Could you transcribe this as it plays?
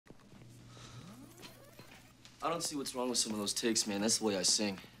I don't see what's wrong with some of those takes, man. That's the way I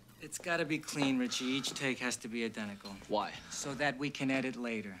sing. It's gotta be clean, Ritchie. Each take has to be identical. Why? So that we can edit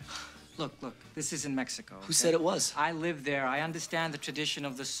later. Look, this is in Mexico. Who said it was? I live there. I understand the tradition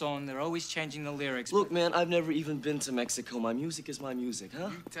of the son. They're always changing the lyrics. Look, man, I've never even been to Mexico. My music is my music, huh?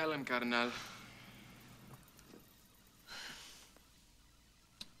 You tell him, carnal.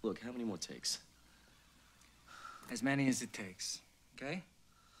 Look, how many more takes? As many as it takes, okay?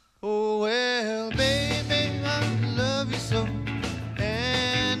 Oh, well, baby, I love you so,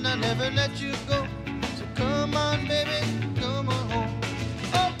 and I never let you go. So come on, baby, come on home.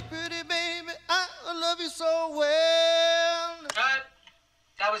 Oh, pretty baby, I love you so well. Cut.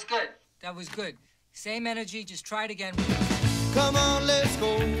 That was good. That was good. Same energy, just try it again. Come on, let's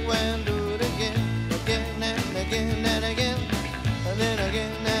go and do it again, again and again and again, and then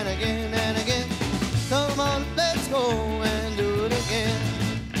again and again and again. Come on, let's go and do it again.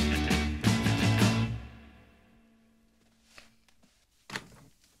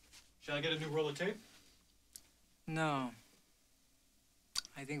 Shall I get a new roll of tape? No.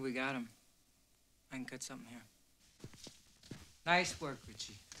 I think we got him. I can cut something here. Nice work,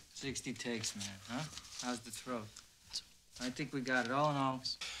 Ritchie. 60 takes, man, huh? How's the throat? I think we got it. All in all,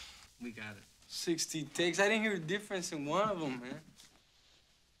 we got it. 60 takes. I didn't hear a difference in one of them, man.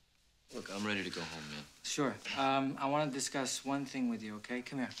 Look, I'm ready to go home, man. Sure. I want to discuss one thing with you, okay?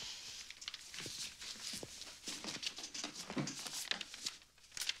 Come here.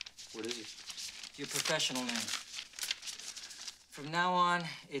 What is it? Your professional name. From now on,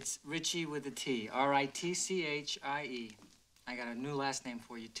 it's Ritchie with a T. R-I-T-C-H-I-E. I got a new last name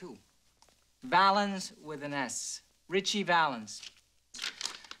for you, too. Valens with an S. Ritchie Valens.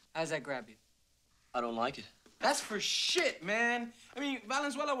 How's that grab you? I don't like it. That's for shit, man. I mean,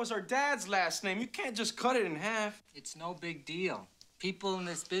 Valenzuela was our dad's last name. You can't just cut it in half. It's no big deal. People in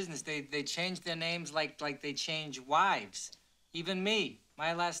this business, they change their names like they change wives. Even me.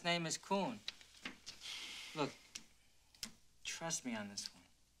 My last name is Kuhn. Look, trust me on this one.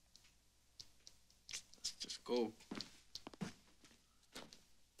 Let's just go.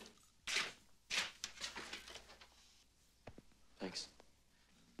 Thanks.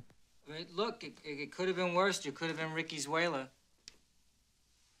 Look, it could have been worse. You could have been Ricky Zuela.